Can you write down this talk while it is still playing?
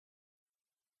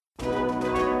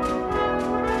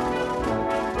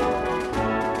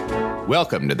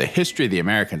Welcome to the History of the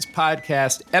Americans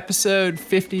podcast, episode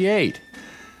 58.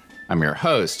 I'm your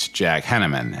host, Jack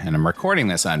Henneman, and I'm recording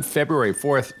this on February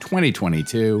 4th,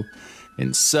 2022,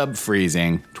 in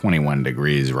sub-freezing 21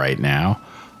 degrees right now,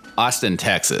 Austin,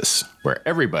 Texas, where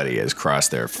everybody has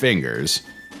crossed their fingers,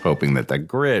 hoping that the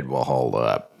grid will hold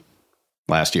up.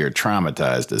 Last year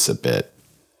traumatized us a bit.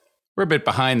 We're a bit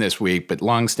behind this week, but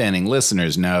longstanding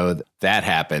listeners know that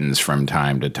happens from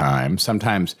time to time.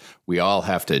 Sometimes we all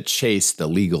have to chase the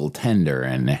legal tender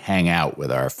and hang out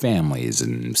with our families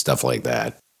and stuff like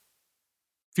that.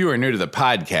 If you are new to the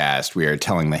podcast, we are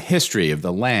telling the history of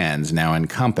the lands now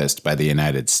encompassed by the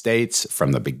United States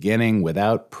from the beginning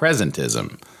without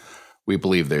presentism. We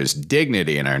believe there's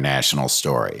dignity in our national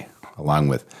story, along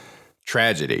with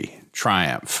tragedy,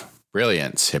 triumph,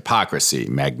 brilliance, hypocrisy,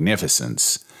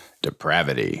 magnificence,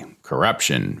 depravity,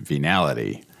 corruption,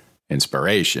 venality,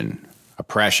 inspiration,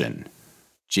 oppression,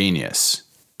 genius,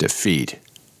 defeat,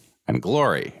 and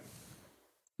glory.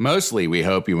 Mostly, we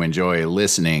hope you enjoy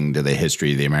listening to the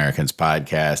History of the Americans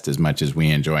podcast as much as we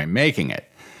enjoy making it,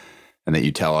 and that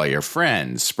you tell all your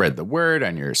friends, spread the word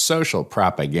on your social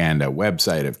propaganda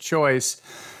website of choice,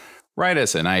 write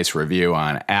us a nice review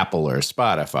on Apple or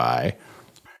Spotify,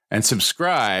 and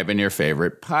subscribe in your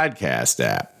favorite podcast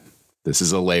app. This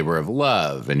is a labor of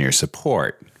love, and your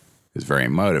support is very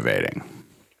motivating.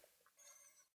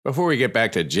 Before we get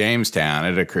back to Jamestown,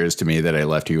 it occurs to me that I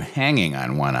left you hanging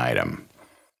on one item.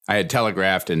 I had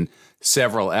telegraphed in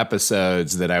several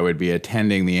episodes that I would be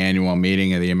attending the annual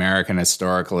meeting of the American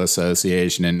Historical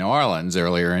Association in New Orleans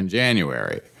earlier in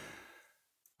January.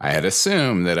 I had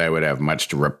assumed that I would have much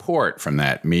to report from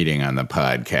that meeting on the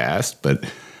podcast,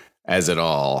 but as it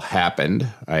all happened,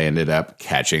 I ended up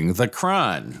catching the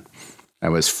crun. I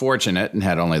was fortunate and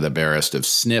had only the barest of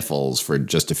sniffles for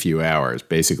just a few hours.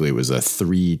 Basically, it was a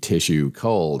 3-tissue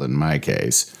cold in my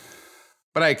case.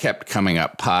 But I kept coming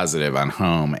up positive on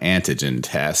home antigen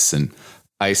tests and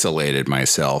isolated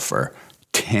myself for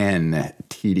 10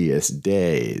 tedious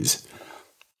days.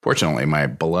 Fortunately, my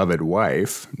beloved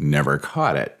wife never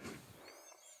caught it.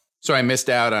 So I missed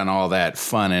out on all that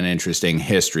fun and interesting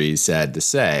history, sad to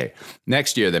say.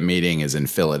 Next year, the meeting is in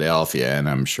Philadelphia, and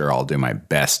I'm sure I'll do my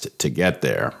best to get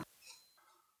there.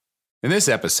 In this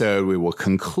episode, we will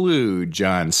conclude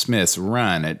John Smith's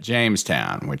run at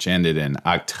Jamestown, which ended in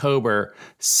October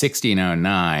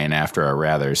 1609 after a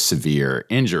rather severe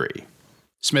injury.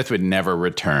 Smith would never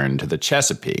return to the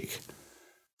Chesapeake.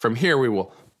 From here, we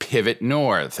will pivot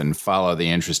north and follow the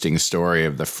interesting story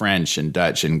of the French and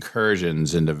Dutch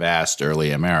incursions into vast early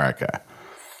America.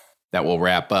 That will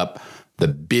wrap up the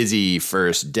busy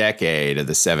first decade of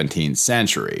the 17th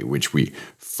century, which we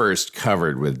first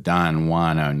covered with Don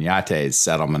Juan Oñate's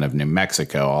settlement of New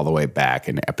Mexico all the way back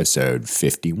in episode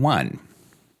 51.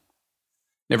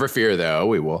 Never fear, though,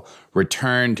 we will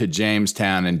return to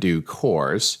Jamestown in due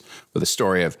course with a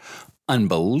story of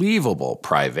unbelievable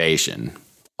privation,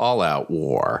 all-out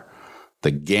war, the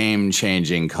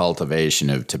game-changing cultivation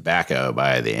of tobacco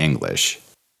by the English,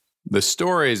 the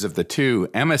stories of the 2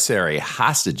 emissary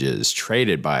hostages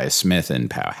traded by Smith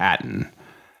and Powhatan,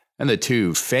 and the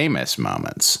 2 famous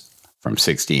moments from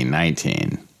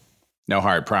 1619. No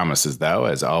hard promises, though.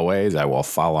 As always, I will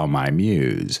follow my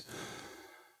muse.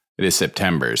 It is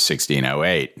September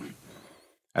 1608.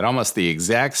 At almost the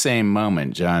exact same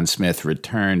moment, John Smith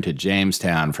returned to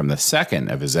Jamestown from the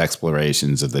second of his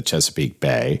explorations of the Chesapeake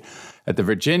Bay. At the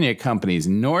Virginia Company's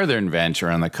northern venture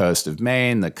on the coast of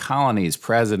Maine, the colony's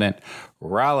president,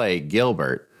 Raleigh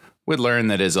Gilbert, would learn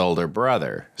that his older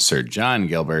brother, Sir John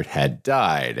Gilbert, had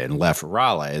died and left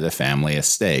Raleigh the family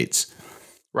estates.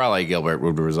 Raleigh Gilbert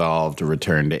would resolve to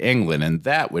return to England, and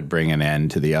that would bring an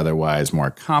end to the otherwise more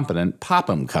competent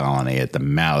Popham colony at the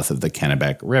mouth of the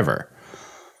Kennebec River.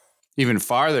 Even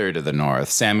farther to the north,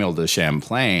 Samuel de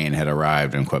Champlain had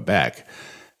arrived in Quebec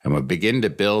and would begin to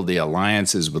build the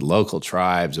alliances with local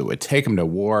tribes that would take him to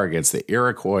war against the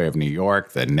Iroquois of New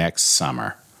York the next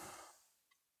summer.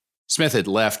 Smith had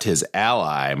left his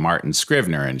ally, Martin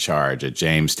Scrivener, in charge at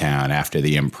Jamestown after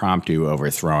the impromptu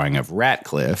overthrowing of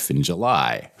Ratcliffe in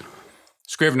July.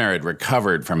 Scrivener had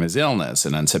recovered from his illness,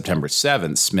 and on September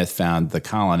 7th, Smith found the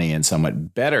colony in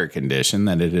somewhat better condition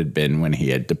than it had been when he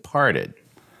had departed.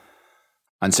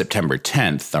 On September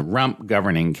 10th, the Rump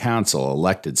Governing Council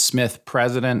elected Smith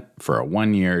president for a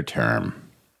 1-year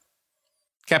term.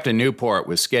 Captain Newport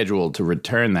was scheduled to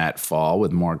return that fall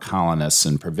with more colonists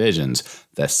and provisions,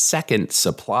 the second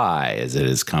supply as it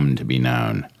has come to be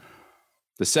known.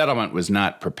 The settlement was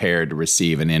not prepared to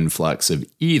receive an influx of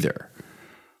either,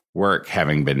 work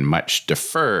having been much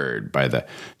deferred by the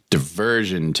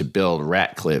diversion to build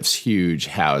Ratcliffe's huge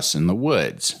house in the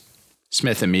woods.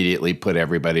 Smith immediately put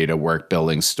everybody to work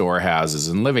building storehouses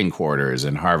and living quarters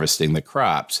and harvesting the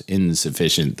crops,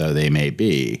 insufficient though they may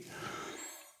be.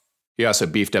 He also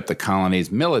beefed up the colony's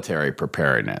military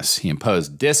preparedness. He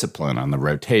imposed discipline on the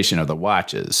rotation of the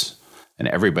watches, and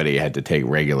everybody had to take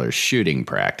regular shooting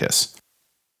practice.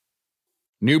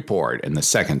 Newport and the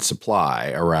second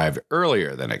supply arrived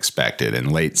earlier than expected in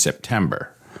late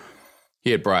September.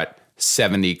 He had brought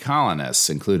 70 colonists,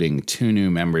 including 2 new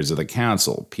members of the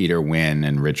council, Peter Wynne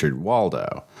and Richard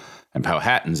Waldo, and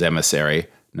Powhatan's emissary,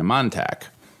 Namontack.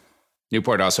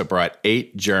 Newport also brought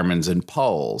 8 Germans and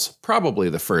Poles, probably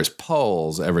the first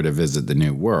Poles ever to visit the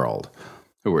New World,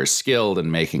 who were skilled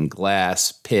in making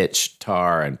glass, pitch,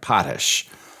 tar, and potash.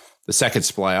 The second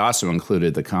supply also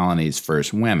included the colony's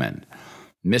first women,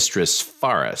 Mistress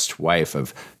Forrest, wife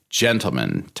of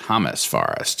Gentleman Thomas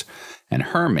Forrest, and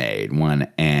her maid,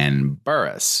 one Anne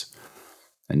Burris.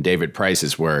 In David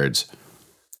Price's words,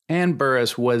 Anne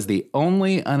Burris was the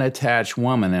only unattached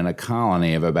woman in a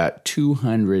colony of about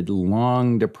 200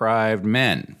 long-deprived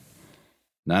men.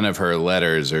 None of her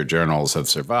letters or journals have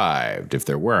survived, if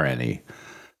there were any,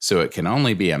 so it can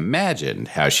only be imagined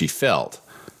how she felt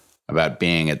about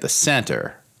being at the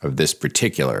center of this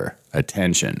particular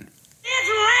attention. It's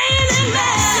raining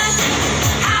men.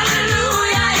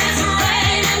 Hallelujah, it's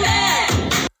raining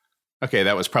men. Okay,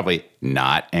 that was probably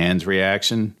not Anne's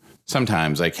reaction.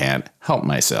 Sometimes I can't help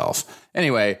myself.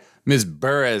 Anyway, Ms.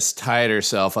 Burris tied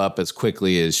herself up as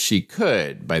quickly as she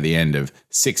could by the end of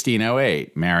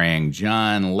 1608, marrying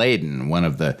John Leyden, one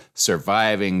of the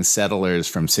surviving settlers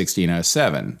from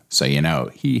 1607. So you know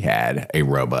he had a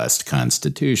robust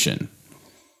constitution.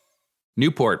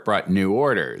 Newport brought new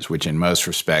orders, which in most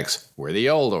respects were the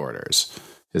old orders.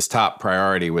 His top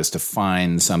priority was to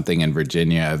find something in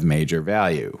Virginia of major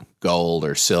value, gold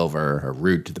or silver, a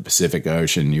route to the Pacific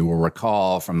Ocean. You will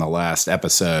recall from the last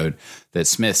episode that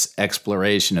Smith's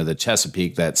exploration of the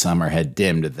Chesapeake that summer had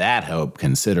dimmed that hope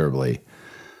considerably,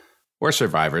 or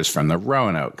survivors from the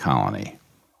Roanoke colony.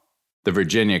 The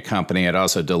Virginia Company had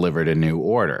also delivered a new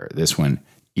order, this one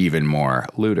even more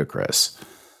ludicrous.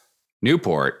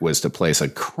 Newport was to place a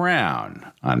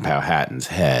crown on Powhatan's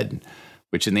head,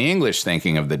 which in the English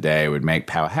thinking of the day would make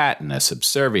Powhatan a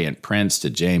subservient prince to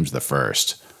James I.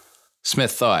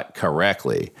 Smith thought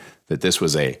correctly that this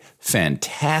was a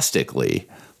fantastically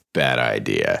bad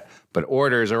idea, but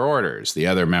orders are orders. The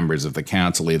other members of the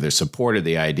council either supported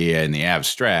the idea in the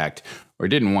abstract or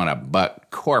didn't want to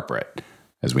buck corporate,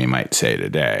 as we might say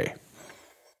today.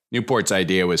 Newport's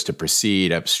idea was to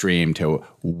proceed upstream to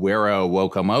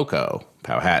Werowocomoco,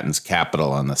 Powhatan's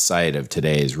capital on the site of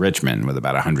today's Richmond, with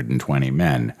about 120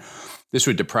 men. This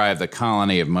would deprive the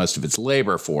colony of most of its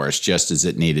labor force, just as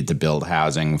it needed to build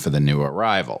housing for the new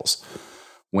arrivals.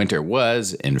 Winter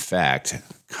was, in fact,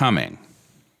 coming.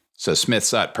 So Smith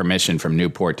sought permission from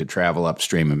Newport to travel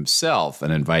upstream himself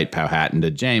and invite Powhatan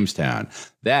to Jamestown.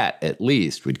 That, at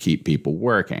least, would keep people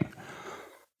working.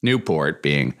 Newport,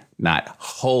 being not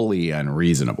wholly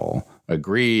unreasonable,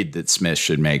 agreed that Smith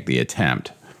should make the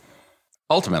attempt.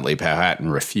 Ultimately, Powhatan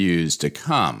refused to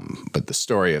come, but the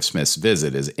story of Smith's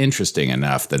visit is interesting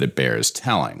enough that it bears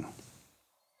telling.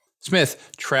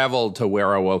 Smith traveled to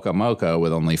Werowocomoco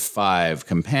with only 5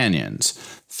 companions,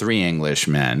 3 English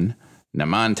men,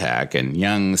 Namontack, and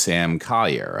young Sam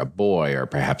Collier, a boy or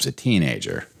perhaps a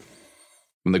teenager.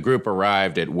 When the group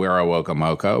arrived at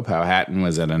Werowocomoco, Powhatan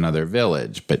was at another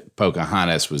village, but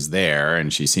Pocahontas was there,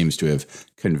 and she seems to have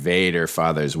conveyed her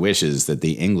father's wishes that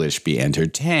the English be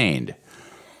entertained.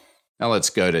 Now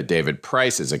let's go to David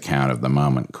Price's account of the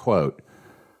moment. Quote,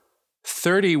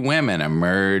 30 women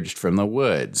emerged from the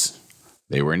woods.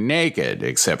 They were naked,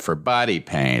 except for body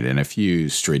paint and a few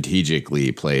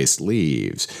strategically placed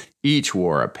leaves. Each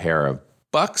wore a pair of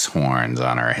buck's horns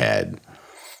on her head.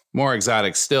 More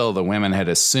exotic still, the women had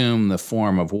assumed the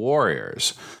form of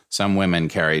warriors. Some women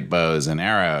carried bows and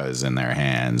arrows in their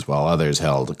hands, while others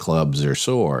held clubs or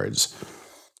swords.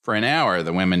 For an hour,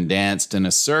 the women danced in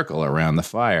a circle around the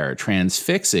fire,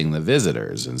 transfixing the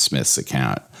visitors, in Smith's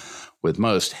account, with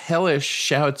most hellish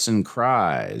shouts and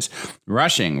cries,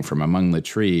 rushing from among the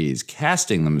trees,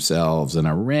 casting themselves in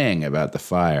a ring about the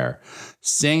fire,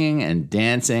 singing and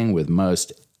dancing with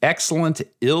most excellent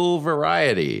ill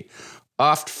variety,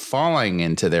 oft falling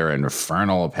into their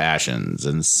infernal passions,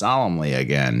 and solemnly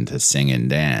again to sing and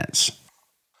dance.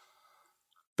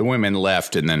 The women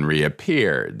left and then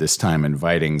reappeared, this time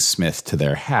inviting Smith to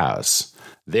their house.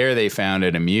 There they found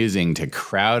it amusing to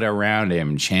crowd around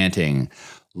him, chanting,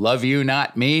 "Love you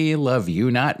not me, love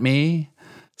you not me?"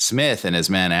 Smith and his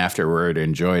men afterward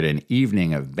enjoyed an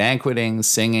evening of banqueting,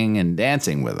 singing, and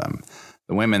dancing with them.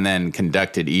 The women then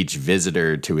conducted each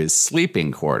visitor to his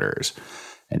sleeping quarters,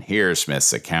 and here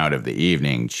Smith's account of the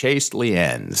evening chastely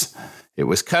ends. It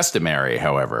was customary,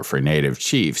 however, for native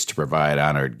chiefs to provide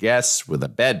honored guests with a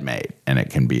bedmate, and it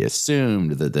can be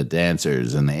assumed that the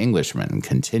dancers and the Englishmen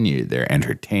continued their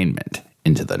entertainment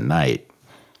into the night.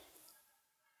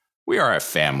 We are a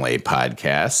family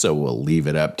podcast, so we'll leave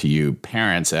it up to you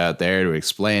parents out there to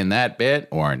explain that bit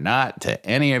or not to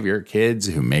any of your kids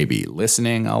who may be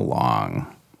listening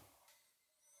along.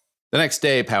 The next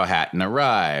day, Powhatan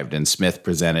arrived, and Smith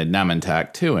presented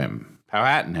Namantuck to him.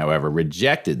 Powhatan, however,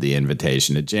 rejected the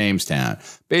invitation to Jamestown,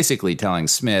 basically telling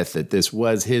Smith that this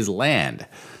was his land,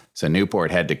 so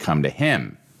Newport had to come to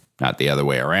him, not the other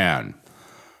way around.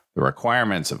 The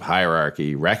requirements of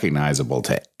hierarchy, recognizable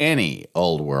to any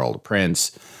Old World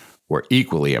prince, were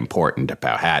equally important to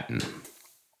Powhatan.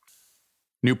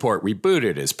 Newport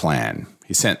rebooted his plan.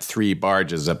 He sent 3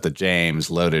 barges up the James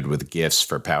loaded with gifts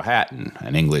for Powhatan: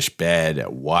 an English bed,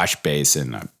 a wash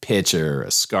basin, a pitcher,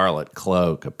 a scarlet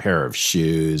cloak, a pair of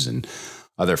shoes, and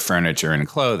other furniture and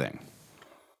clothing.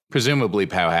 Presumably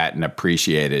Powhatan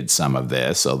appreciated some of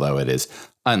this, although it is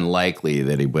unlikely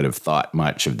that he would have thought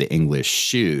much of the English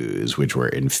shoes, which were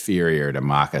inferior to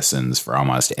moccasins for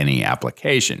almost any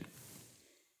application.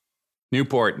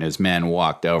 Newport and his men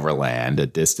walked overland a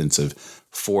distance of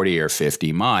 40 or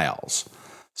 50 miles.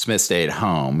 Smith stayed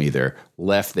home, either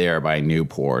left there by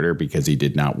Newport or because he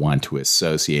did not want to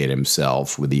associate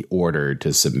himself with the order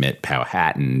to submit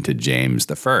Powhatan to James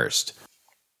I.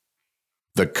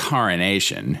 The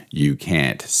coronation, you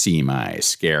can't see my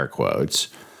scare quotes,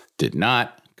 did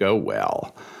not go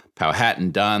well. Powhatan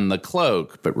donned the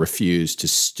cloak, but refused to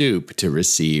stoop to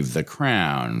receive the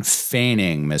crown,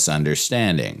 feigning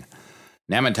misunderstanding.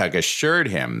 Namantuck assured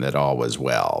him that all was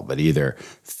well, but either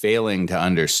failing to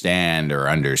understand or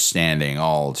understanding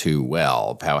all too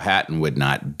well, Powhatan would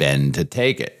not bend to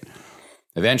take it.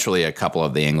 Eventually, a couple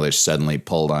of the English suddenly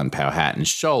pulled on Powhatan's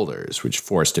shoulders, which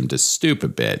forced him to stoop a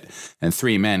bit, and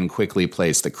 3 men quickly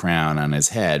placed the crown on his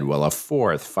head while a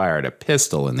 4th fired a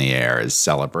pistol in the air as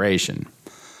celebration.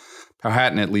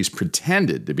 Powhatan at least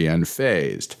pretended to be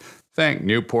unfazed, thanked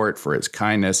Newport for his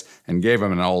kindness, and gave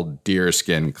him an old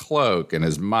deerskin cloak and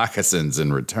his moccasins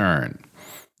in return.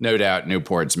 No doubt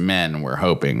Newport's men were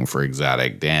hoping for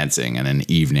exotic dancing and an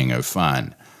evening of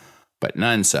fun, but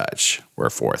none such were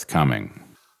forthcoming.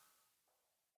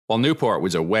 While Newport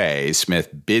was away,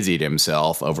 Smith busied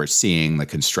himself overseeing the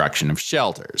construction of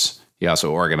shelters. He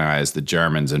also organized the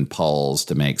Germans and Poles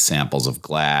to make samples of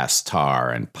glass,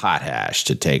 tar, and potash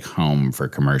to take home for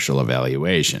commercial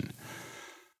evaluation.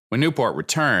 When Newport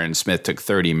returned, Smith took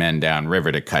 30 men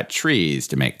downriver to cut trees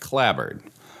to make clapboard.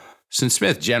 Since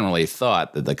Smith generally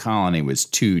thought that the colony was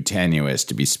too tenuous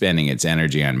to be spending its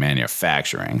energy on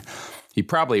manufacturing, he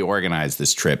probably organized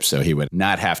this trip so he would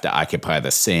not have to occupy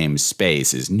the same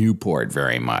space as Newport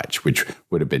very much, which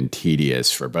would have been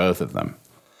tedious for both of them.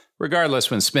 Regardless,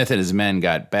 when Smith and his men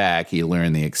got back, he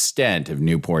learned the extent of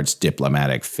Newport's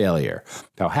diplomatic failure.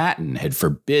 Powhatan had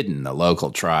forbidden the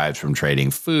local tribes from trading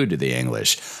food to the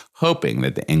English, hoping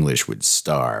that the English would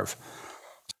starve.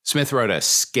 Smith wrote a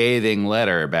scathing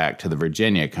letter back to the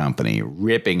Virginia Company,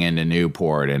 ripping into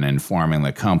Newport and informing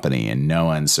the company in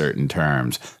no uncertain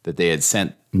terms that they had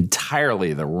sent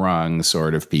entirely the wrong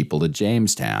sort of people to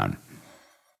Jamestown.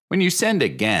 When you send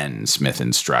again, Smith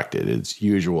instructed, as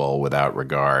usual without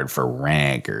regard for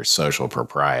rank or social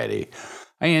propriety,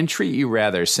 I entreat you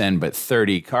rather send but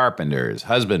 30 carpenters,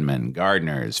 husbandmen,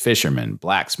 gardeners, fishermen,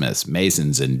 blacksmiths,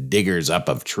 masons, and diggers up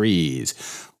of trees,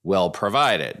 well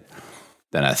provided,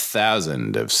 than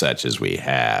 1,000 of such as we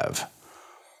have.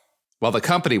 While the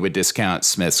company would discount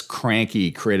Smith's cranky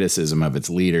criticism of its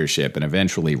leadership and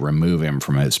eventually remove him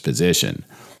from his position,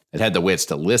 it had the wits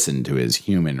to listen to his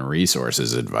human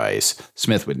resources advice.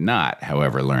 Smith would not,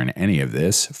 however, learn any of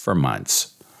this for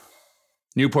months.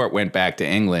 Newport went back to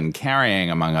England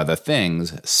carrying, among other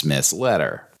things, Smith's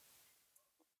letter.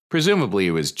 Presumably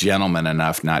he was gentleman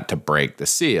enough not to break the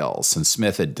seal, since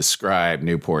Smith had described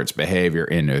Newport's behavior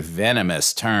in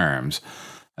venomous terms,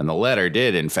 and the letter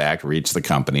did, in fact, reach the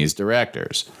company's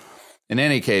directors. In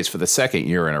any case, for the 2nd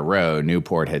year in a row,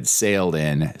 Newport had sailed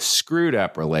in, screwed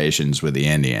up relations with the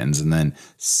Indians, and then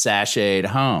sashayed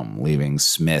home, leaving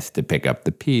Smith to pick up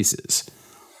the pieces.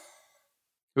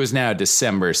 It was now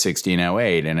December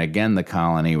 1608, and again the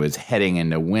colony was heading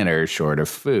into winter short of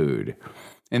food.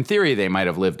 In theory, they might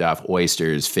have lived off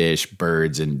oysters, fish,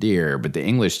 birds, and deer, but the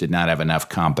English did not have enough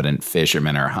competent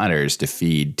fishermen or hunters to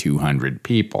feed 200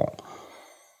 people.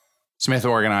 Smith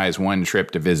organized one trip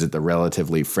to visit the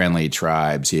relatively friendly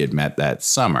tribes he had met that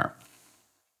summer.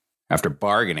 After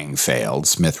bargaining failed,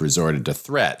 Smith resorted to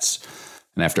threats,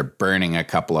 and after burning a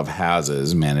couple of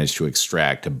houses, managed to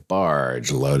extract a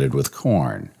barge loaded with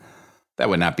corn. That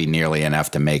would not be nearly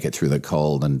enough to make it through the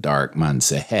cold and dark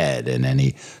months ahead, and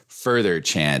any further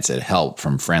chance at help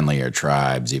from friendlier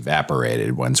tribes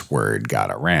evaporated once word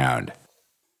got around.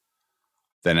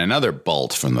 Then another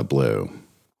bolt from the blue.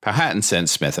 Powhatan sent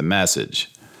Smith a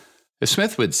message. If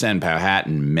Smith would send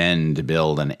Powhatan men to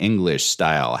build an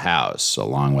English-style house,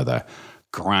 along with a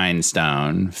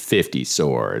grindstone, 50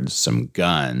 swords, some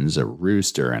guns, a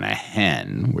rooster, and a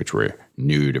hen, which were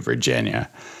new to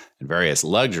Virginia, and various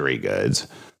luxury goods,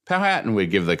 Powhatan would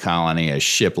give the colony a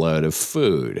shipload of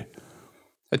food.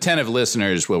 Attentive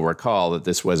listeners will recall that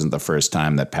this wasn't the first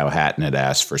time that Powhatan had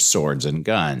asked for swords and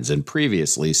guns, and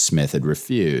previously Smith had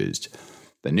refused.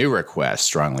 The new request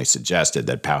strongly suggested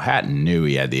that Powhatan knew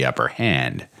he had the upper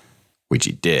hand, which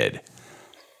he did.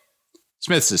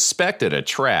 Smith suspected a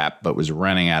trap, but was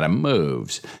running out of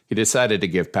moves. He decided to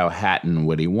give Powhatan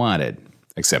what he wanted,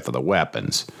 except for the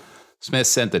weapons. Smith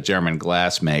sent the German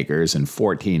glassmakers and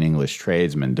 14 English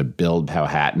tradesmen to build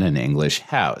Powhatan an English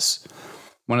house.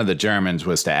 One of the Germans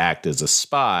was to act as a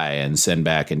spy and send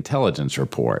back intelligence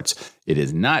reports. It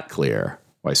is not clear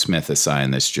why Smith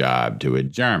assigned this job to a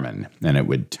German, and it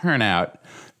would turn out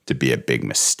to be a big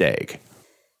mistake.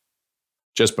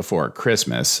 Just before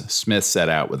Christmas, Smith set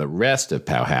out with the rest of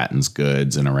Powhatan's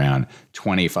goods and around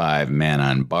 25 men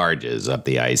on barges up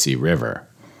the icy river.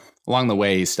 Along the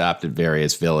way, he stopped at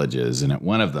various villages, and at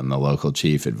one of them, the local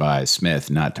chief advised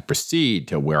Smith not to proceed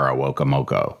to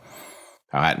Werowocomoco.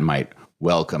 Powhatan might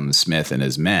welcome Smith and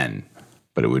his men,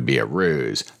 but it would be a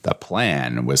ruse. The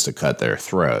plan was to cut their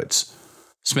throats.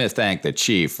 Smith thanked the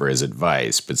chief for his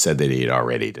advice, but said that he had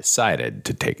already decided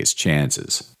to take his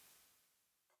chances.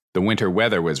 The winter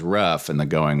weather was rough and the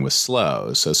going was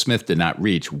slow, so Smith did not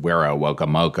reach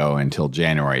Werowocomoco until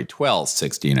January 12,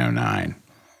 1609.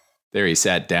 There he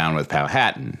sat down with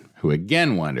Powhatan, who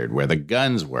again wondered where the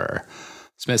guns were.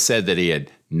 Smith said that he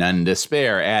had none to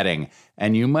spare, adding,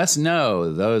 "And you must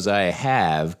know those I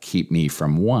have keep me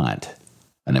from want,"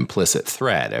 an implicit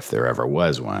threat if there ever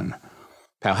was one.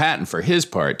 Powhatan, for his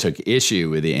part, took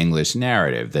issue with the English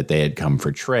narrative that they had come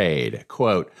for trade.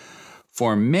 Quote,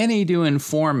 "For many do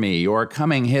inform me your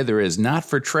coming hither is not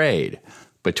for trade,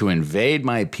 but to invade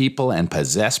my people and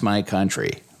possess my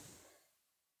country."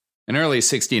 In early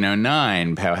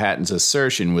 1609, Powhatan's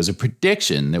assertion was a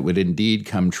prediction that would indeed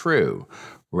come true,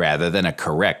 rather than a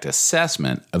correct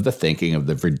assessment of the thinking of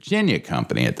the Virginia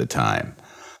Company at the time.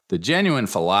 The genuine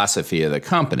philosophy of the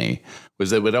company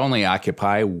was that it would only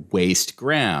occupy waste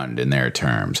ground, in their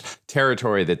terms,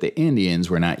 territory that the Indians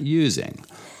were not using.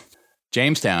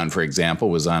 Jamestown, for example,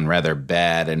 was on rather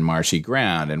bad and marshy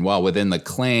ground, and while within the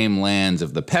claim lands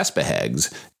of the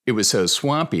Pespahegs, it was so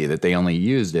swampy that they only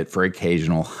used it for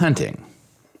occasional hunting.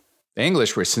 The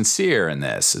English were sincere in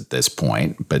this at this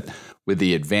point, but with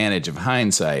the advantage of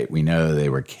hindsight, we know they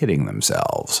were kidding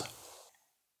themselves.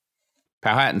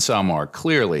 Powhatan saw more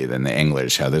clearly than the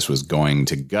English how this was going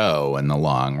to go in the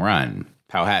long run.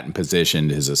 Powhatan positioned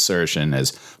his assertion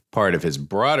as part of his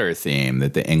broader theme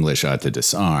that the English ought to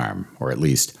disarm, or at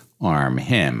least arm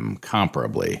him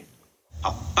comparably.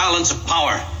 A balance of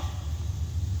power.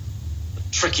 The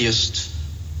trickiest,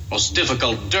 most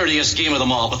difficult, dirtiest game of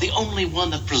them all, but the only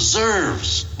one that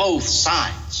preserves both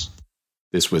sides.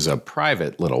 This was a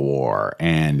private little war,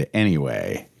 and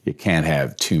anyway, you can't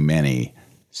have too many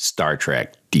Star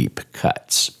Trek deep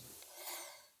cuts.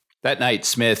 That night,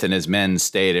 Smith and his men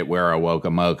stayed at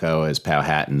Werowocomoco as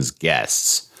Powhatan's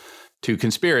guests. Two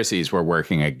conspiracies were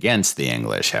working against the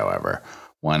English, however,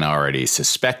 one already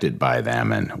suspected by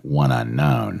them and one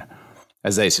unknown.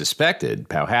 As they suspected,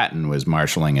 Powhatan was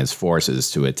marshaling his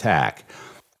forces to attack.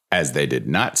 As they did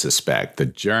not suspect, the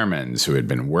Germans who had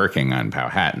been working on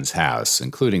Powhatan's house,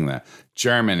 including the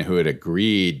German who had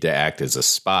agreed to act as a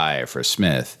spy for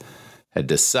Smith, had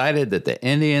decided that the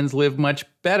Indians lived much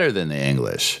better than the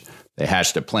English. They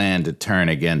hatched a plan to turn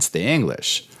against the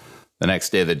English. The next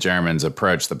day, the Germans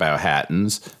approached the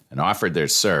Powhatans and offered their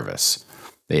service.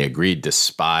 They agreed to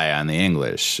spy on the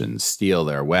English and steal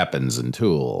their weapons and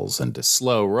tools, and to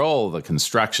slow roll the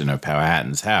construction of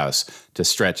Powhatan's house to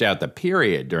stretch out the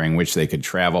period during which they could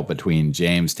travel between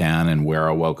Jamestown and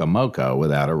Werowocomoco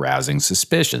without arousing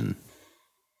suspicion.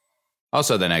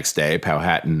 Also the next day,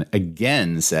 Powhatan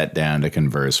again sat down to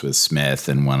converse with Smith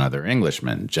and one other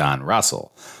Englishman, John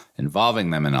Russell, involving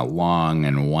them in a long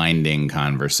and winding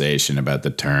conversation about the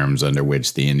terms under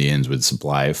which the Indians would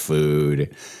supply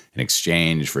food in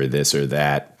exchange for this or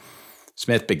that.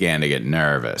 Smith began to get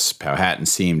nervous. Powhatan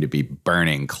seemed to be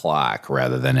burning clock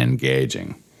rather than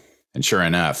engaging. And sure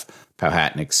enough,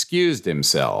 Powhatan excused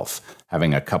himself,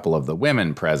 having a couple of the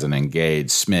women present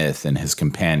engage Smith and his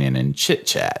companion in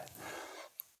chit-chat.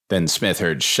 Then Smith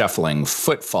heard shuffling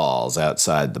footfalls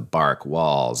outside the bark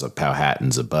walls of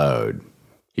Powhatan's abode.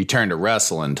 He turned to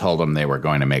Russell and told him they were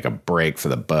going to make a break for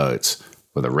the boats,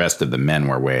 where the rest of the men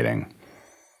were waiting.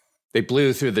 They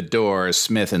blew through the door,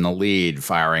 Smith in the lead,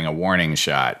 firing a warning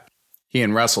shot. He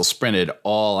and Russell sprinted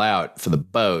all out for the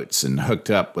boats and hooked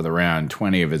up with around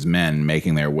 20 of his men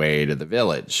making their way to the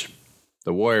village.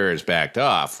 The warriors backed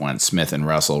off once Smith and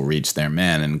Russell reached their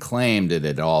men and claimed it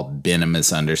had all been a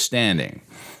misunderstanding.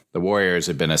 The warriors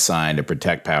had been assigned to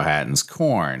protect Powhatan's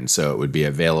corn so it would be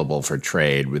available for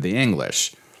trade with the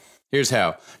English. Here's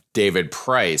how David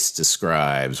Price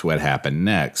describes what happened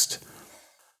next.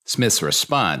 Smith's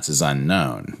response is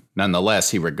unknown.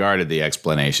 Nonetheless, he regarded the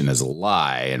explanation as a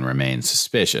lie and remained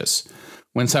suspicious.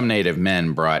 When some native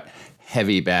men brought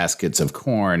heavy baskets of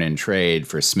corn in trade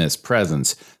for Smith's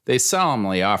presents, they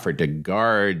solemnly offered to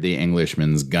guard the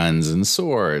Englishmen's guns and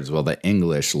swords while the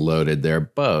English loaded their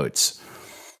boats.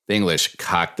 The English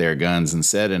cocked their guns and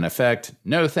said, in effect,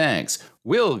 "No thanks,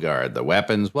 we'll guard the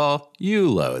weapons while you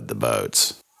load the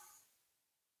boats."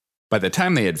 By the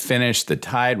time they had finished, the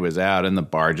tide was out and the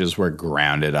barges were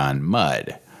grounded on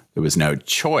mud. There was no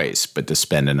choice but to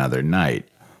spend another night.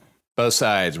 Both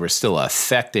sides were still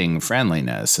affecting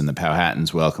friendliness, and the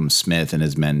Powhatans welcomed Smith and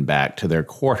his men back to their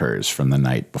quarters from the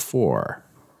night before.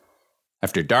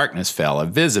 After darkness fell, a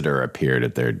visitor appeared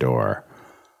at their door.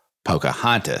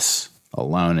 Pocahontas,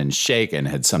 alone and shaken,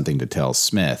 had something to tell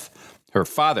Smith. Her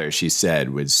father, she said,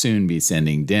 would soon be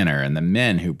sending dinner, and the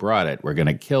men who brought it were going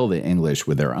to kill the English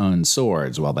with their own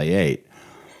swords while they ate.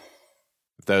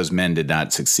 If those men did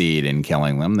not succeed in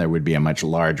killing them, there would be a much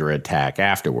larger attack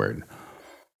afterward.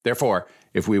 Therefore,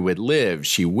 if we would live,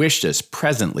 she wished us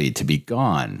presently to be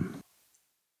gone.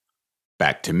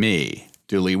 Back to me.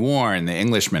 Duly warned, the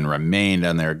Englishmen remained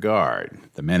on their guard.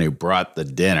 The men who brought the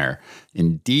dinner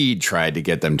indeed tried to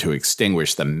get them to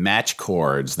extinguish the match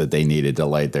cords that they needed to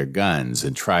light their guns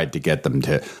and tried to get them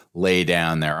to lay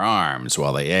down their arms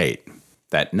while they ate.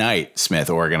 That night, Smith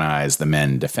organized the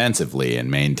men defensively and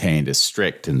maintained a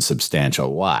strict and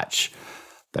substantial watch.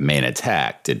 The main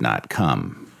attack did not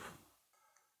come.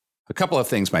 A couple of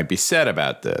things might be said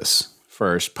about this.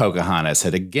 First, Pocahontas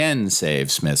had again saved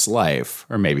Smith's life,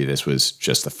 or maybe this was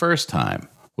just the first time.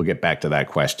 We'll get back to that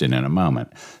question in a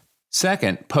moment.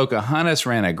 Second, Pocahontas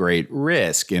ran a great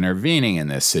risk intervening in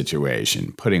this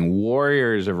situation, putting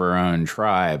warriors of her own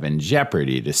tribe in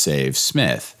jeopardy to save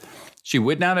Smith. She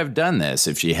would not have done this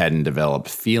if she hadn't developed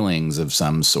feelings of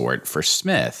some sort for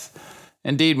Smith.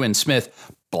 Indeed, when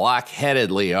Smith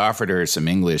blockheadedly offered her some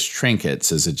English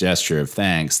trinkets as a gesture of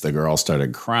thanks, the girl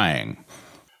started crying.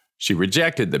 She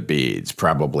rejected the beads,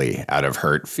 probably out of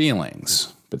hurt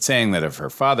feelings, but saying that if her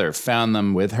father found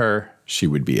them with her, she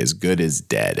would be as good as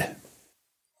dead.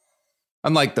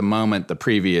 Unlike the moment the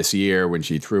previous year when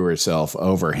she threw herself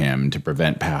over him to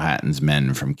prevent Powhatan's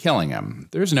men from killing him,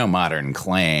 there's no modern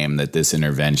claim that this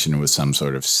intervention was some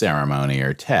sort of ceremony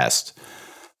or test.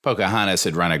 Pocahontas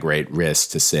had run a great risk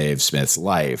to save Smith's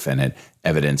life and had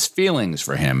evidenced feelings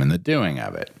for him in the doing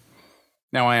of it.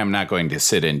 Now, I am not going to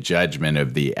sit in judgment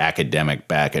of the academic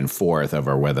back and forth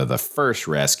over whether the first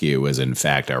rescue was in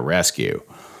fact a rescue,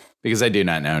 because I do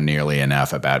not know nearly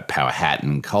enough about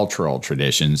Powhatan cultural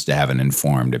traditions to have an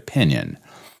informed opinion.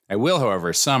 I will,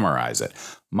 however, summarize it.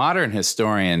 Modern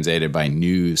historians, aided by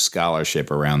new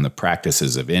scholarship around the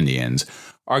practices of Indians,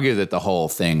 argue that the whole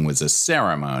thing was a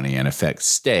ceremony, in effect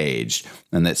staged,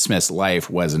 and that Smith's life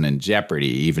wasn't in jeopardy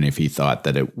even if he thought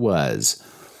that it was.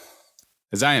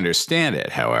 As I understand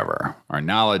it, however, our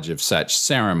knowledge of such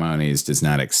ceremonies does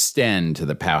not extend to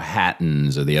the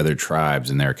Powhatans or the other tribes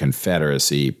in their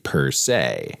confederacy per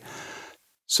se.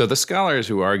 So the scholars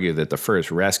who argue that the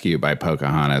first rescue by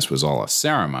Pocahontas was all a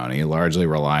ceremony largely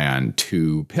rely on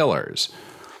two pillars: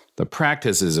 the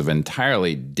practices of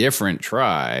entirely different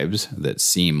tribes that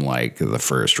seem like the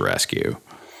first rescue,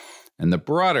 and the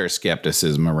broader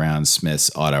skepticism around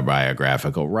Smith's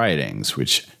autobiographical writings,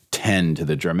 which tend to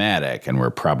the dramatic and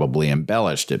were probably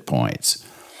embellished at points.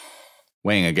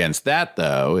 Weighing against that,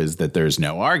 though, is that there's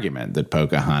no argument that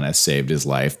Pocahontas saved his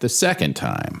life the second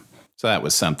time. So that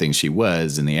was something she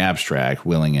was, in the abstract,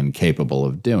 willing and capable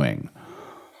of doing.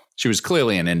 She was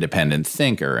clearly an independent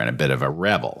thinker and a bit of a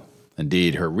rebel.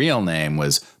 Indeed, her real name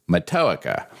was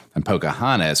Matoaka, and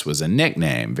Pocahontas was a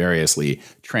nickname variously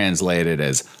translated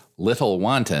as Little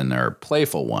Wanton or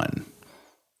Playful One.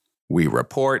 We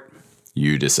report,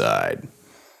 you decide.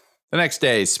 The next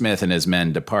day, Smith and his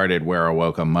men departed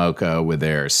Werowocomoco with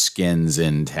their skins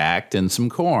intact and some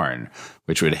corn,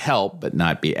 which would help but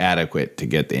not be adequate to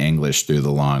get the English through the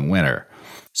long winter.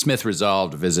 Smith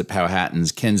resolved to visit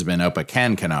Powhatan's kinsman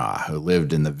Opechancanough, who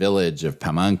lived in the village of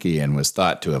Pamunkey and was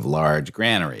thought to have large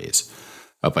granaries.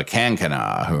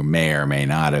 Opechancanough, who may or may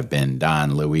not have been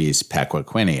Don Luis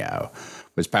Pequequinio,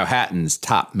 was Powhatan's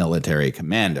top military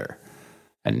commander,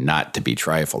 and not to be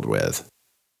trifled with.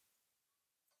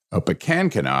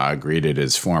 Opechancanough greeted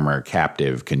his former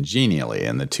captive congenially,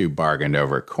 and the two bargained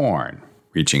over corn,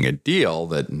 reaching a deal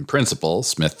that, in principle,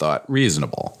 Smith thought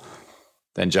reasonable.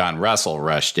 Then John Russell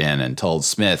rushed in and told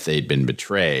Smith they'd been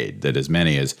betrayed, that as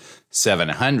many as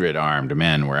 700 armed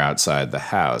men were outside the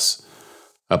house.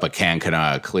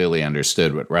 Opechancanough clearly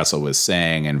understood what Russell was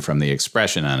saying, and from the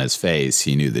expression on his face,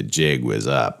 he knew the jig was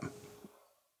up.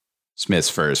 Smith's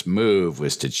first move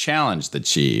was to challenge the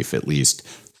chief, at least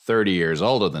 30 years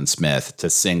older than Smith, to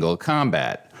single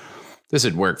combat. This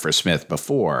had worked for Smith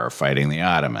before, fighting the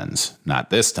Ottomans. Not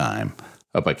this time.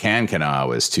 Opechancanough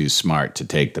was too smart to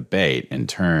take the bait and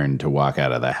turned to walk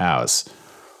out of the house.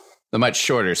 The much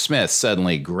shorter Smith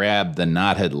suddenly grabbed the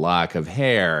knotted lock of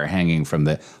hair hanging from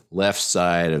the left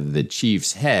side of the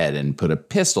chief's head and put a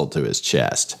pistol to his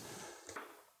chest.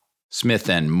 Smith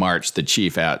then marched the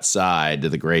chief outside to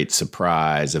the great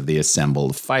surprise of the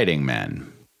assembled fighting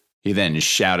men. He then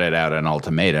shouted out an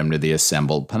ultimatum to the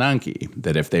assembled Pamunkey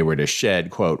that if they were to shed,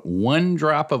 quote, "one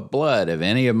drop of blood of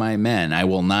any of my men, I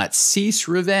will not cease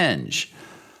revenge,"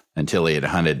 until he had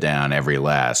hunted down every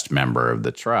last member of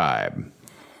the tribe.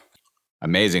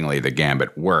 Amazingly, the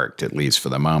gambit worked, at least for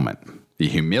the moment. The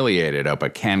humiliated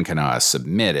Opechancanough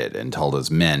submitted and told his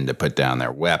men to put down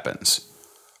their weapons.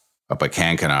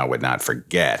 Opechancanough would not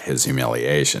forget his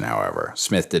humiliation, however.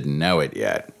 Smith didn't know it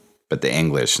yet, but the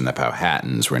English and the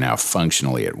Powhatans were now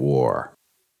functionally at war.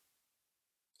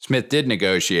 Smith did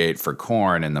negotiate for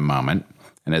corn in the moment,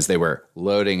 and as they were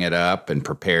loading it up and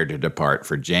prepared to depart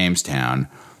for Jamestown,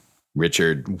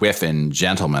 Richard Whiffin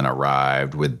Gentleman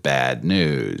arrived with bad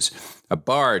news. A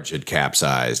barge had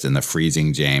capsized in the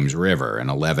freezing James River, and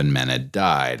 11 men had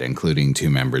died, including 2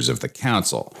 members of the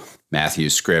council, Matthew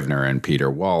Scrivener and Peter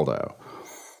Waldo.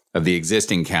 Of the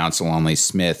existing council, only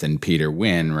Smith and Peter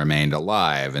Wynne remained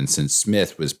alive, and since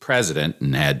Smith was president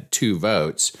and had 2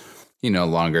 votes, he no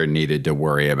longer needed to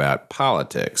worry about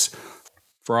politics.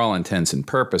 For all intents and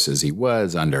purposes, he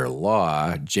was, under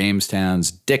law, Jamestown's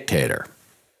dictator.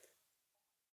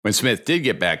 When Smith did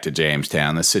get back to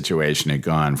Jamestown, the situation had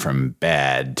gone from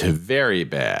bad to very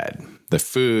bad. The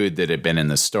food that had been in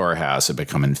the storehouse had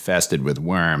become infested with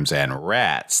worms and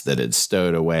rats that had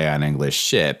stowed away on English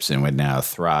ships and would now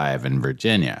thrive in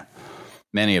Virginia.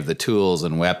 Many of the tools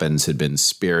and weapons had been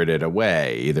spirited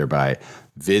away, either by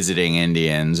visiting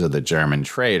Indians or the German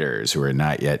traders who were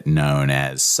not yet known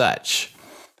as such.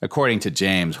 According to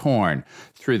James Horne,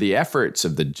 through the efforts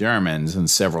of the Germans and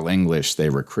several English they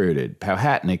recruited,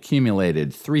 Powhatan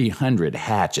accumulated 300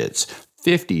 hatchets,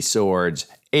 50 swords,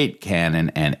 8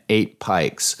 cannon, and 8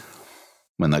 pikes.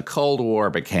 When the Cold War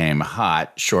became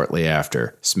hot shortly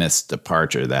after Smith's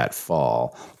departure that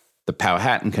fall, the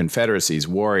Powhatan Confederacy's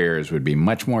warriors would be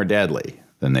much more deadly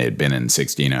than they had been in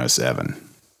 1607.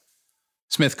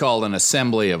 Smith called an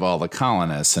assembly of all the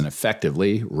colonists and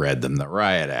effectively read them the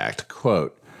Riot Act.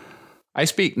 Quote, "I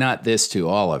speak not this to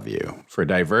all of you, for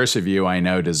divers of you I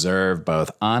know deserve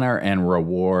both honor and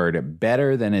reward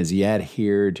better than is yet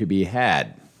here to be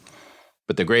had.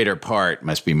 But the greater part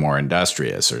must be more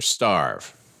industrious or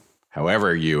starve.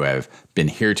 However, you have been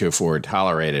heretofore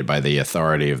tolerated by the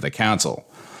authority of the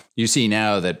council. You see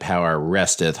now that power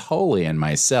resteth wholly in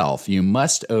myself. You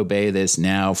must obey this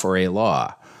now for a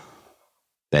law,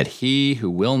 that he who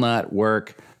will not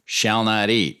work shall not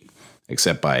eat,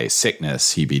 except by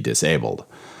sickness he be disabled.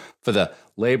 For the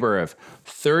labor of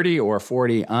 30 or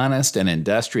 40 honest and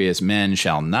industrious men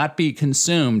shall not be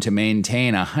consumed to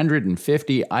maintain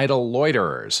 150 idle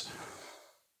loiterers.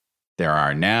 There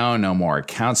are now no more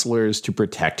counselors to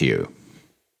protect you.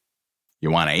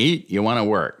 You want to eat, you want to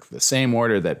work. The same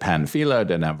order that Panfilo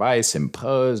de Narvaez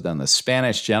imposed on the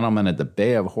Spanish gentlemen at the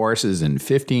Bay of Horses in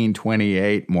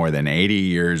 1528, more than 80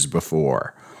 years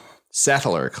before.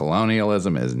 Settler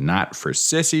colonialism is not for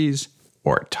sissies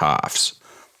or toffs."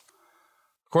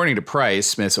 According to Price,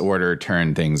 Smith's order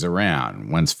turned things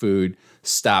around. Once food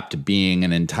stopped being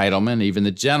an entitlement, even the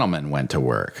gentlemen went to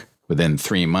work. Within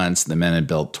 3 months, the men had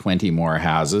built 20 more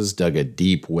houses, dug a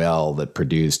deep well that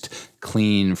produced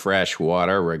clean, fresh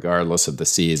water regardless of the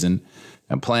season,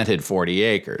 and planted 40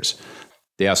 acres.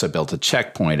 They also built a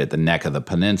checkpoint at the neck of the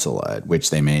peninsula, at which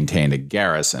they maintained a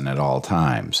garrison at all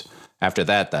times. After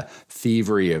that, the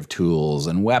thievery of tools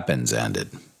and weapons ended.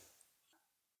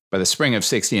 By the spring of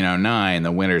 1609,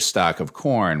 the winter stock of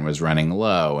corn was running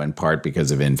low, in part because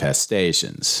of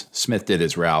infestations. Smith did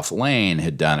as Ralph Lane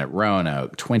had done at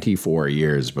Roanoke 24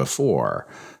 years before,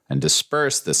 and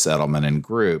dispersed the settlement in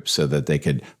groups so that they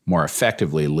could more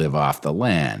effectively live off the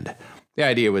land. The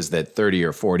idea was that 30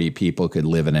 or 40 people could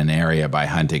live in an area by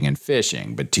hunting and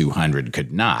fishing, but 200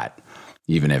 could not,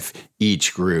 even if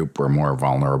each group were more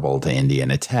vulnerable to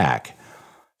Indian attack.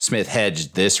 Smith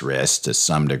hedged this risk to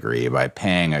some degree by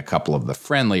paying a couple of the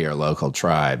friendlier local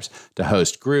tribes to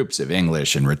host groups of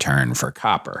English in return for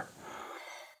copper.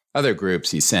 Other groups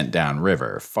he sent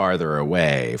downriver, farther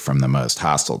away from the most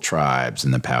hostile tribes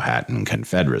in the Powhatan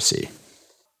Confederacy.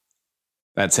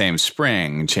 That same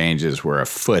spring, changes were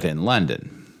afoot in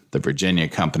London. The Virginia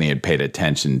Company had paid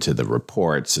attention to the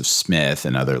reports of Smith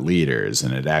and other leaders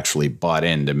and had actually bought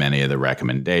into many of the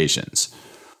recommendations.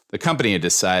 The company had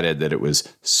decided that it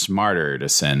was smarter to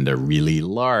send a really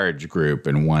large group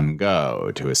in one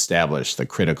go to establish the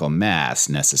critical mass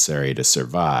necessary to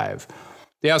survive.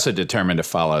 They also determined to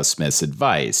follow Smith's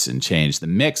advice and change the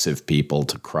mix of people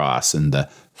to cross in the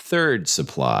third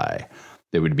supply.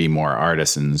 There would be more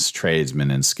artisans, tradesmen,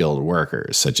 and skilled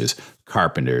workers, such as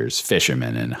carpenters,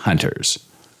 fishermen, and hunters.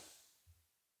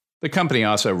 The company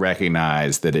also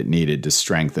recognized that it needed to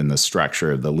strengthen the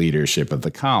structure of the leadership of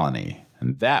the colony,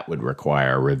 and that would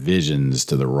require revisions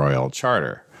to the royal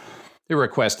charter. They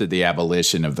requested the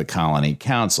abolition of the colony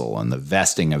council and the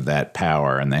vesting of that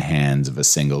power in the hands of a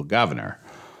single governor.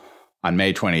 On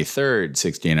May 23,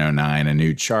 1609, a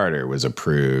new charter was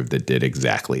approved that did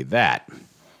exactly that.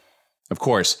 Of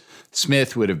course,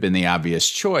 Smith would have been the obvious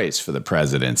choice for the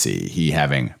presidency, he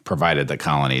having provided the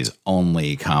colony's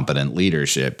only competent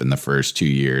leadership in the first 2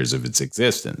 years of its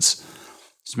existence.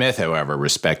 Smith, however,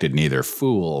 respected neither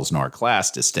fools nor class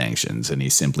distinctions, and he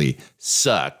simply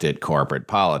sucked at corporate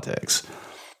politics.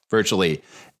 Virtually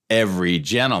every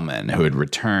gentleman who had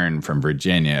returned from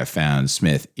Virginia found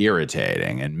Smith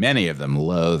irritating, and many of them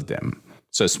loathed him.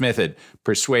 So Smith had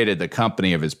persuaded the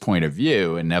company of his point of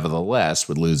view and nevertheless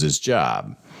would lose his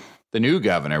job. The new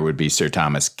governor would be Sir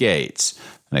Thomas Gates,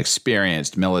 an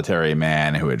experienced military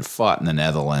man who had fought in the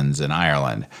Netherlands and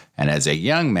Ireland, and as a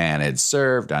young man had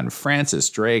served on Francis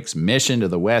Drake's mission to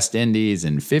the West Indies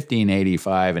in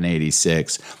 1585 and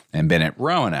 86, and been at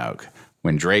Roanoke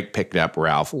when Drake picked up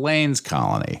Ralph Lane's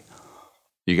colony.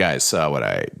 You guys saw what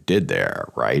I did there,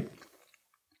 right?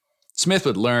 Smith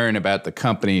would learn about the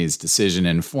company's decision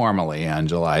informally on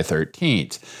July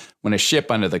 13th, when a ship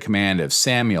under the command of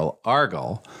Samuel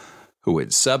Argall, who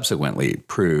would subsequently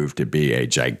prove to be a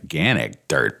gigantic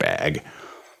dirtbag,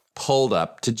 pulled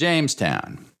up to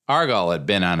Jamestown. Argall had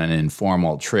been on an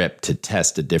informal trip to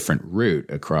test a different route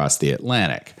across the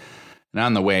Atlantic, and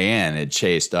on the way in had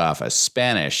chased off a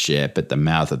Spanish ship at the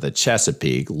mouth of the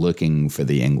Chesapeake looking for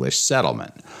the English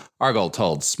settlement. Argall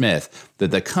told Smith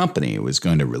that the company was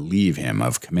going to relieve him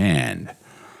of command.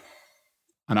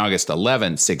 On August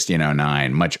 11,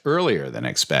 1609, much earlier than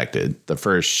expected, the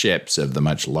first ships of the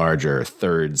much larger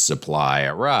Third Supply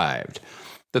arrived.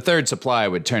 The Third Supply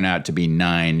would turn out to be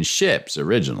 9 ships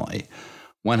originally.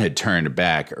 One had turned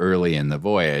back early in the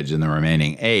voyage, and the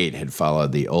remaining 8 had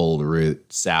followed the old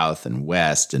route south and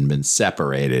west and been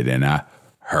separated in a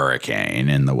hurricane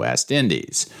in the West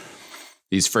Indies.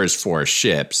 These first 4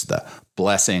 ships, the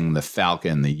Blessing, the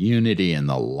Falcon, the Unity, and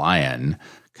the Lion,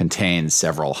 contained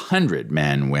several hundred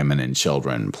men, women, and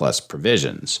children, plus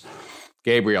provisions.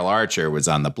 Gabriel Archer was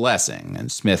on the Blessing,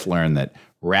 and Smith learned that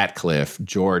Ratcliffe,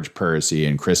 George Percy,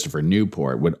 and Christopher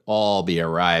Newport would all be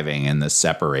arriving in the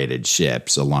separated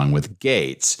ships, along with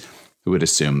Gates, who would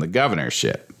assume the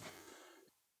governorship.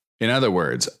 In other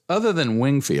words, other than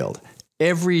Wingfield,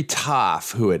 every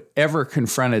toff who had ever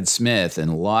confronted Smith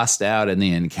and lost out in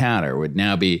the encounter would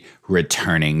now be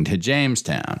returning to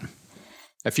Jamestown.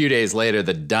 A few days later,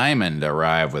 the Diamond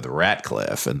arrived with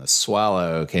Ratcliffe, and the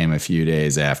Swallow came a few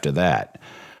days after that.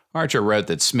 Archer wrote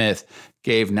that Smith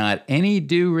gave not any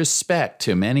due respect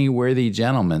to many worthy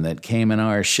gentlemen that came in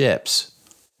our ships,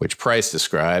 which Price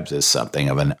describes as something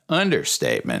of an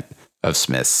understatement of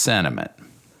Smith's sentiment.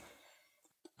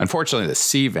 Unfortunately, the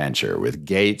sea venture with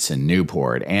Gates and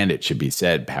Newport, and it should be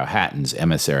said Powhatan's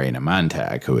emissary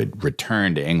Namantak, who had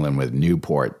returned to England with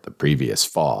Newport the previous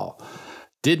fall,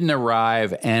 didn't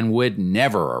arrive and would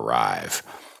never arrive.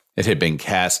 It had been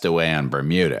cast away on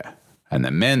Bermuda, and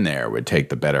the men there would take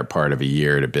the better part of a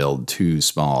year to build 2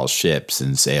 small ships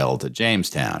and sail to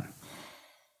Jamestown.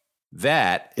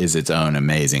 That is its own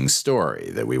amazing story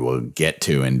that we will get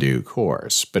to in due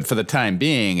course, but for the time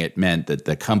being, it meant that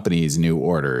the company's new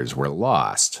orders were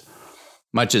lost.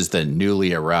 Much as the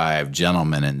newly arrived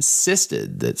gentleman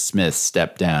insisted that Smith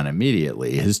step down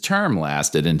immediately, his term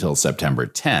lasted until September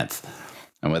 10th.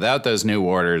 And without those new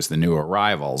orders, the new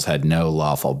arrivals had no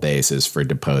lawful basis for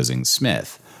deposing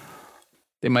Smith.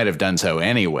 They might have done so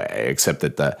anyway, except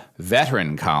that the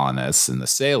veteran colonists and the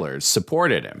sailors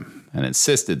supported him and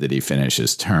insisted that he finish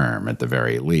his term at the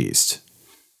very least.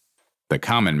 The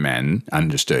common men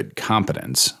understood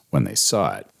competence when they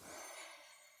saw it.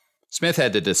 Smith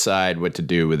had to decide what to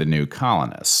do with the new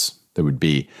colonists. There would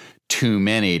be too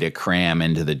many to cram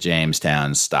into the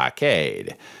Jamestown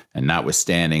stockade, and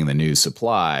notwithstanding the new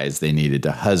supplies, they needed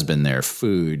to husband their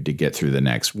food to get through the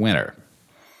next winter.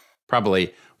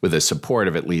 Probably with the support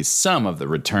of at least some of the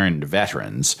returned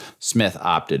veterans, Smith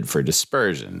opted for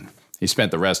dispersion. He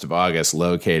spent the rest of August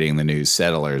locating the new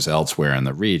settlers elsewhere in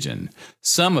the region.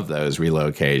 Some of those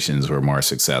relocations were more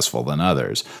successful than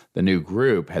others. The new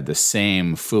group had the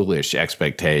same foolish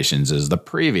expectations as the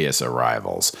previous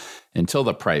arrivals, until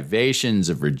the privations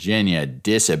of Virginia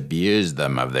disabused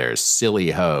them of their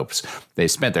silly hopes. They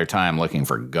spent their time looking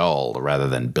for gold rather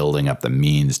than building up the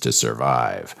means to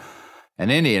survive.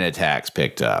 And Indian attacks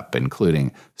picked up,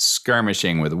 including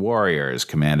skirmishing with warriors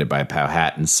commanded by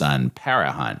Powhatan's son,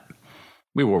 Parahunt.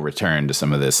 We will return to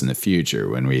some of this in the future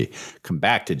when we come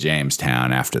back to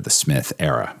Jamestown after the Smith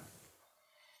era.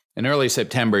 In early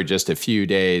September, just a few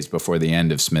days before the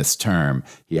end of Smith's term,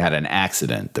 he had an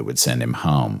accident that would send him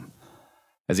home.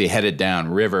 As he headed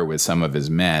down river with some of his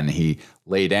men, he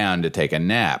lay down to take a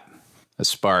nap. A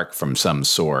spark from some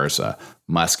source, a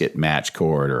musket match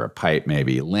cord or a pipe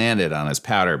maybe, landed on his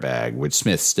powder bag, which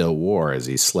Smith still wore as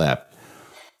he slept.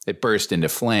 It burst into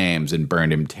flames and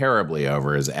burned him terribly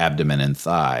over his abdomen and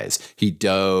thighs. He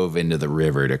dove into the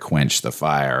river to quench the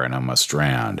fire and almost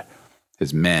drowned.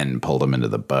 His men pulled him into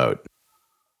the boat.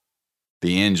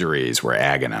 The injuries were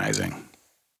agonizing.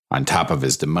 On top of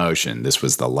his demotion, this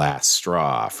was the last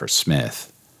straw for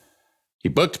Smith. He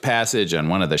booked passage on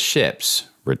one of the ships,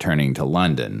 returning to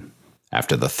London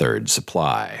after the third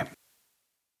supply.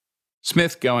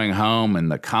 Smith going home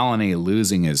and the colony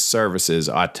losing his services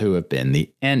ought to have been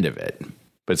the end of it.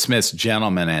 But Smith's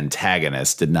gentleman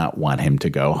antagonists did not want him to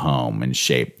go home and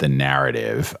shape the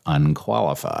narrative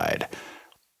unqualified.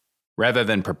 Rather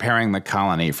than preparing the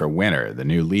colony for winter, the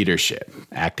new leadership,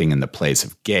 acting in the place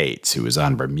of Gates, who was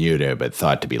on Bermuda but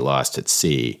thought to be lost at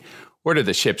sea, ordered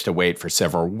the ships to wait for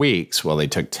several weeks while they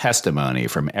took testimony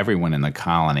from everyone in the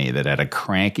colony that had a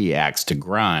cranky axe to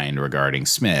grind regarding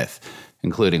Smith,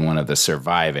 including one of the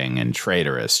surviving and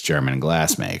traitorous German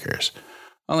glassmakers.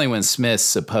 Only when Smith's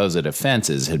supposed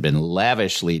offenses had been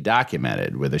lavishly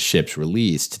documented were the ships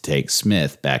released to take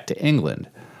Smith back to England.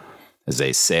 As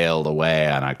they sailed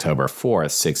away on October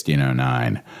 4th,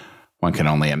 1609, one can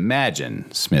only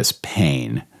imagine Smith's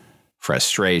pain,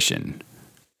 frustration,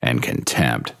 and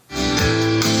contempt.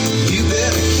 You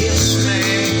better kiss me,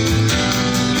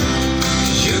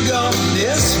 'cause you're gonna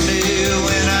miss me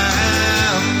when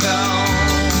I'm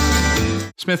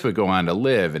gone. Smith would go on to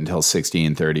live until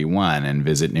 1631 and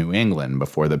visit New England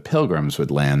before the Pilgrims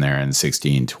would land there in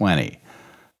 1620.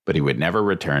 But he would never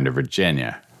return to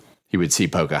Virginia. He would see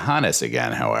Pocahontas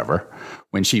again, however.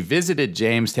 When she visited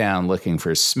Jamestown looking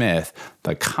for Smith,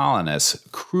 the colonists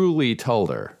cruelly told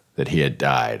her that he had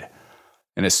died.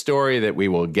 In a story that we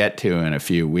will get to in a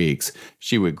few weeks,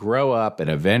 she would grow up and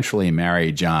eventually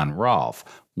marry John Rolfe,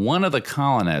 one of the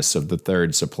colonists of the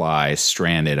third supply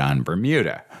stranded on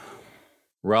Bermuda.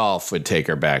 Rolfe would take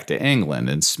her back to England,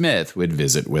 and Smith would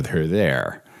visit with her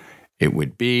there. It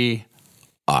would be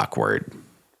awkward.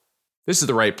 This is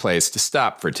the right place to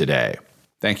stop for today.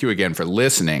 Thank you again for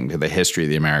listening to the History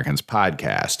of the Americans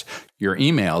podcast. Your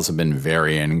emails have been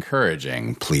very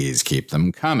encouraging. Please keep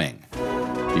them coming.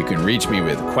 You can reach me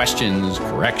with questions,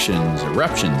 corrections,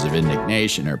 eruptions of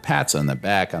indignation, or pats on the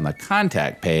back on the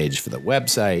contact page for the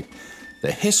website,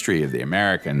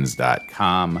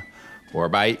 thehistoryoftheamericans.com, or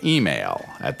by email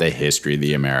at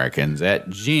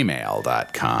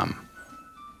thehistoryoftheamericans@gmail.com.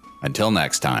 Until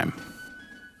next time.